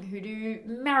cycling, who do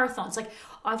marathons. Like,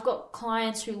 I've got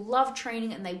clients who love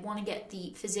training and they want to get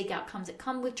the physique outcomes that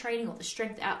come with training, or the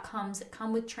strength outcomes that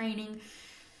come with training.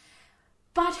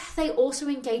 But they also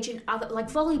engage in other,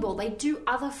 like volleyball, they do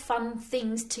other fun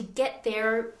things to get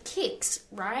their kicks,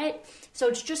 right? So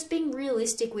it's just being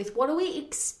realistic with what are we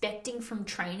expecting from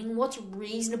training? What's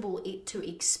reasonable to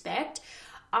expect?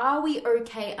 Are we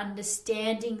okay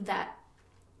understanding that,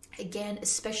 again,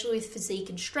 especially with physique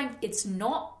and strength, it's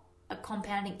not a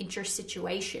compounding interest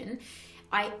situation.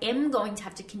 I am going to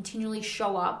have to continually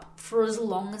show up for as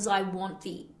long as I want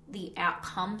the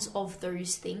outcomes of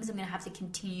those things. I'm going to have to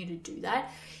continue to do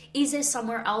that. Is there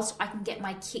somewhere else I can get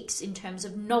my kicks in terms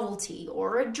of novelty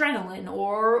or adrenaline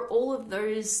or all of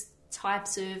those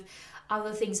types of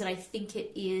other things that I think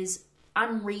it is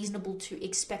unreasonable to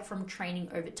expect from training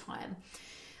over time?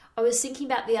 I was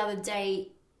thinking about the other day,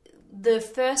 the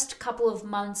first couple of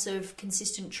months of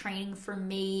consistent training for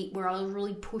me, where I was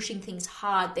really pushing things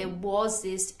hard, there was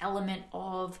this element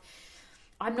of,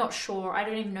 I'm not sure, I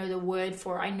don't even know the word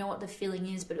for it. I know what the feeling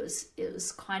is, but it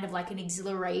was kind of like an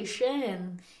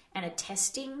exhilaration and a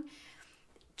testing.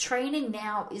 Training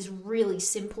now is really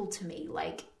simple to me.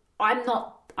 Like, I'm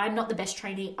not the best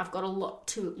trainer. I've got a lot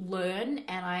to learn,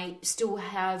 and I still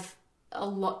have a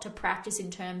lot to practice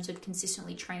in terms of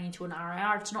consistently training to an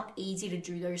RIR. It's not easy to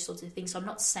do those sorts of things. So I'm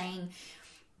not saying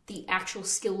the actual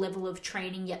skill level of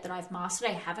training yet that I've mastered.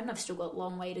 I haven't. I've still got a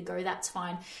long way to go. That's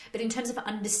fine. But in terms of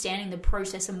understanding the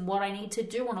process and what I need to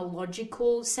do on a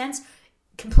logical sense,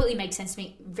 completely makes sense to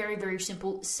me. Very, very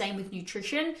simple. Same with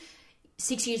nutrition.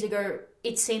 6 years ago,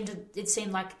 it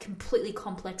seemed like completely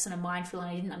complex and a minefield,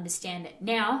 and I didn't understand it.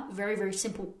 Now, very, very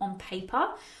simple on paper,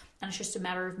 and it's just a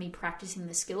matter of me practicing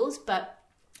the skills. But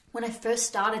when I first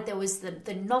started, there was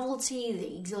the novelty,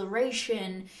 the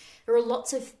exhilaration. There are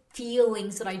lots of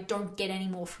feelings that I don't get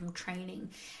anymore from training.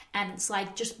 And it's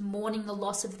like just mourning the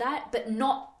loss of that, but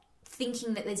not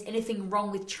thinking that there's anything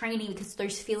wrong with training because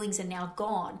those feelings are now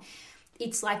gone.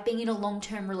 It's like being in a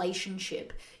long-term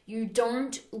relationship. You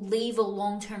don't leave a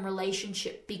long-term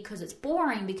relationship because it's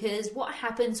boring, because what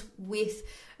happens with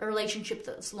a relationship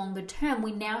that's longer term,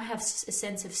 we now have a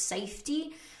sense of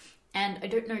safety. And I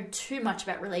don't know too much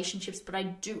about relationships, but I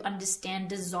do understand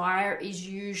desire is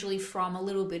usually from a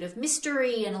little bit of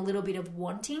mystery and a little bit of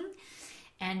wanting.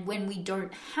 And when we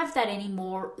don't have that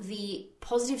anymore, the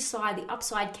positive side, the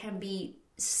upside can be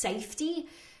safety,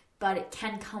 but it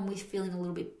can come with feeling a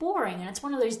little bit boring. And it's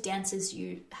one of those dances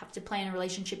you have to play in a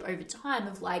relationship over time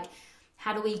of like,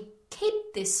 how do we keep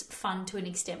this fun to an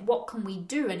extent? What can we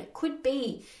do? And it could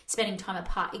be spending time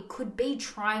apart. It could be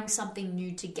trying something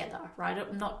new together, right?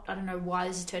 I don't know why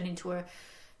this has turned into a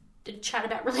chat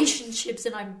about relationships,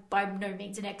 and I'm by no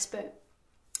means an expert.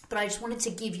 But I just wanted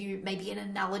to give you maybe an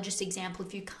analogous example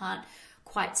if you can't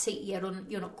quite see it yet, or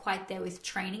you're not quite there with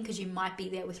training, because you might be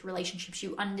there with relationships.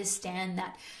 You understand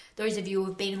that. Those of you who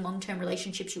have been in long-term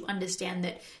relationships, you understand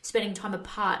that spending time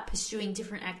apart, pursuing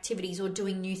different activities, or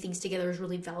doing new things together is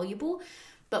really valuable.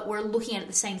 But we're looking at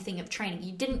the same thing of training.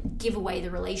 You didn't give away the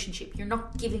relationship. You're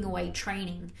not giving away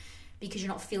training because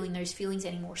you're not feeling those feelings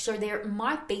anymore. So there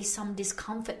might be some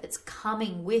discomfort that's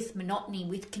coming with monotony,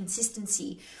 with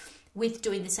consistency, with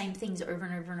doing the same things over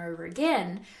and over and over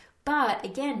again. But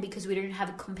again, because we don't have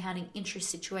a compounding interest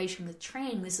situation with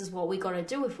training, this is what we got to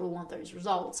do if we want those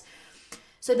results.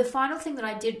 So the final thing that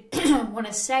I did want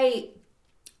to say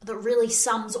that really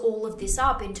sums all of this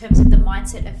up in terms of the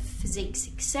mindset of physique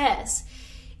success,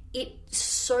 it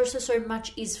so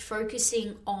much is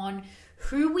focusing on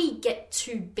who we get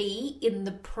to be in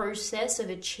the process of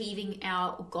achieving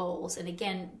our goals. And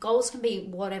again, goals can be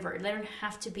whatever. They don't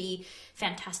have to be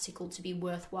fantastical to be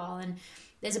worthwhile. And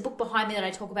there's a book behind me that I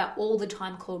talk about all the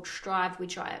time called Strive,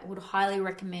 which I would highly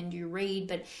recommend you read.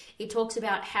 But it talks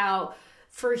about how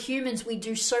for humans, we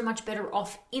do so much better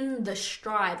off in the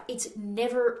strive. It's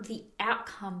never the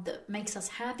outcome that makes us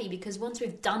happy, because once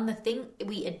we've done the thing,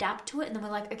 we adapt to it and then we're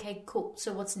like, okay, cool.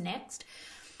 So what's next?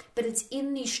 But it's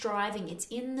in the striving, it's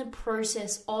in the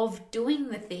process of doing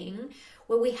the thing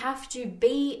where we have to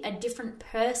be a different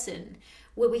person,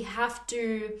 where we have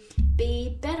to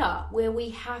be better, where we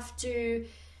have to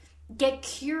get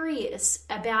curious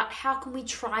about how can we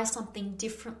try something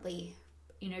differently,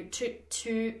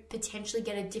 to potentially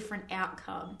get a different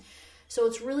outcome. So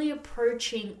it's really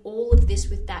approaching all of this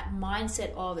with that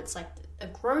mindset of, it's like a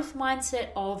growth mindset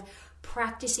of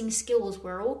practicing skills.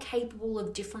 We're all capable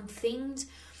of different things.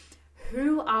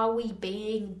 Who are we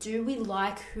being? Do we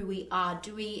like who we are?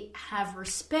 Do we have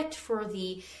respect for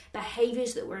the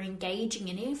behaviors that we're engaging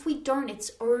in? And if we don't,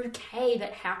 it's okay,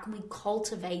 but how can we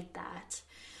cultivate that?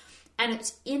 And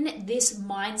it's in this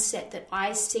mindset that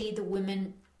I see the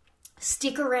women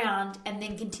stick around and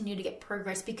then continue to get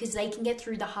progress, because they can get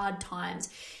through the hard times,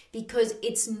 because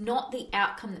it's not the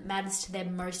outcome that matters to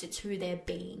them most, it's who they're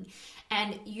being.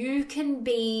 And you can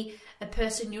be a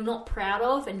person you're not proud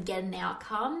of and get an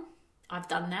outcome. I've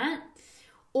done that.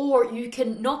 Or you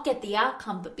can not get the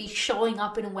outcome but be showing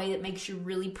up in a way that makes you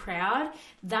really proud.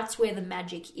 That's where the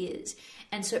magic is.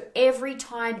 And so every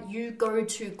time you go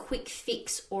to quick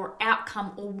fix or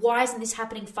outcome, or why isn't this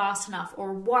happening fast enough,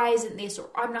 or why isn't this, or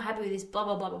I'm not happy with this, blah,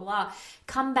 blah, blah, blah, blah,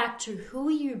 come back to who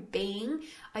are you being?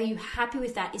 Are you happy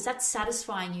with that? Is that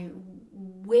satisfying you?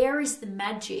 Where is the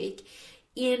magic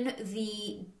in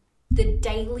the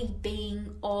daily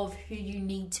being of who you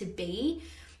need to be?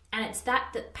 And it's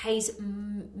that pays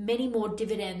many more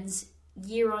dividends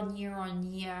year on year on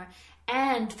year,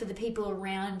 and for the people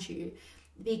around you,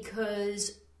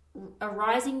 because a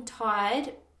rising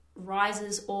tide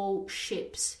rises all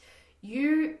ships.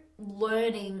 You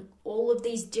learning all of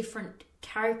these different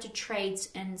character traits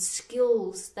and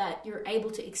skills that you're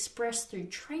able to express through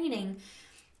training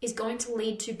is going to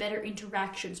lead to better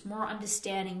interactions, more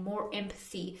understanding, more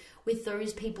empathy with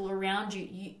those people around you.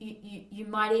 You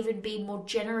might even be more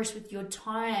generous with your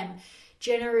time,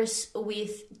 generous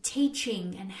with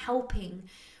teaching and helping.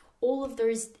 All of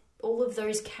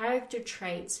those character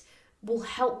traits will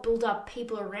help build up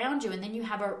people around you, and then you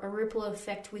have a ripple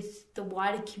effect with the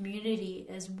wider community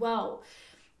as well.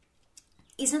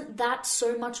 Isn't that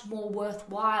so much more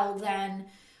worthwhile than,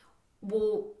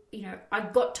 well, you know, I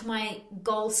got to my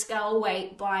goal scale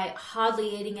weight by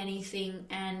hardly eating anything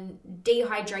and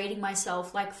dehydrating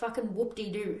myself? Like, fucking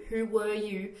whoop-de-doo. Who were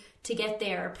you to get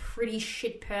there? A pretty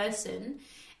shit person.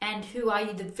 And who are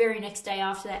you the very next day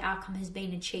after that outcome has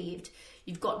been achieved?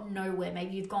 You've gotten nowhere.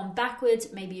 Maybe you've gone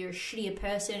backwards. Maybe you're a shittier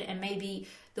person, and maybe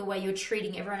the way you're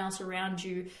treating everyone else around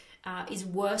you is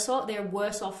worse off. They're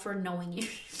worse off for knowing you.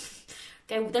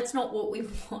 Okay, that's not what we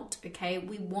want. Okay,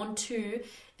 we want to,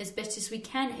 as best as we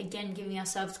can, again, giving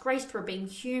ourselves grace for being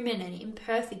human and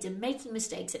imperfect and making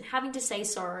mistakes and having to say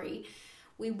sorry.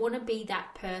 We want to be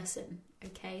that person.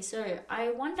 Okay, so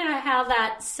I wonder how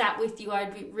that sat with you.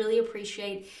 I'd really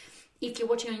appreciate if you're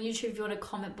watching on YouTube, if you want to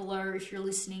comment below, if you're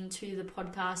listening to the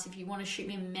podcast, if you want to shoot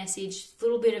me a message. A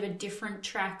little bit of a different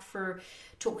track for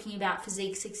talking about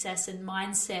physique, success, and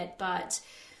mindset. But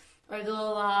over the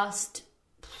last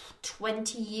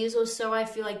 20 years or so, I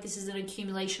feel like this is an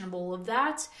accumulation of all of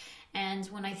that. And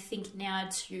when I think now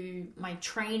to my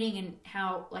training and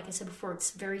how, like I said before,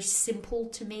 it's very simple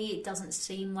to me. It doesn't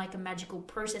seem like a magical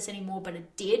process anymore, but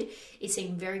it did. It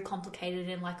seemed very complicated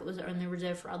and like it was only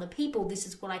reserved for other people. This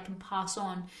is what I can pass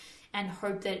on and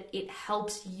hope that it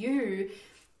helps you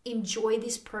enjoy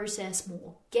this process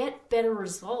more, get better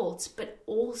results, but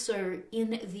also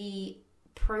in the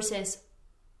process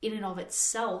in and of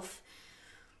itself,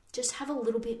 just have a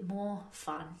little bit more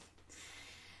fun.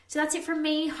 So that's it from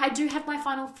me. I do have my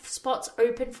final spots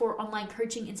open for online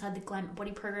coaching inside the Glam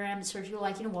Body program. So if you're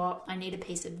like, you know what, I need a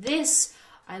piece of this.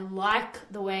 I like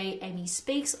the way Amy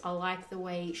speaks. I like the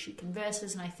way she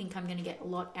converses. And I think I'm going to get a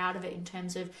lot out of it in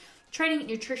terms of training,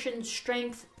 nutrition,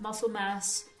 strength, muscle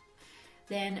mass.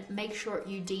 Then make sure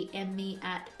you DM me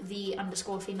at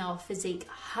 _female physique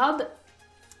hub.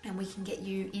 And we can get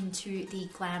you into the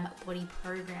Glam Body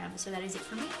program. So that is it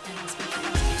from me. And I'll speak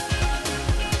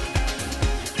to you.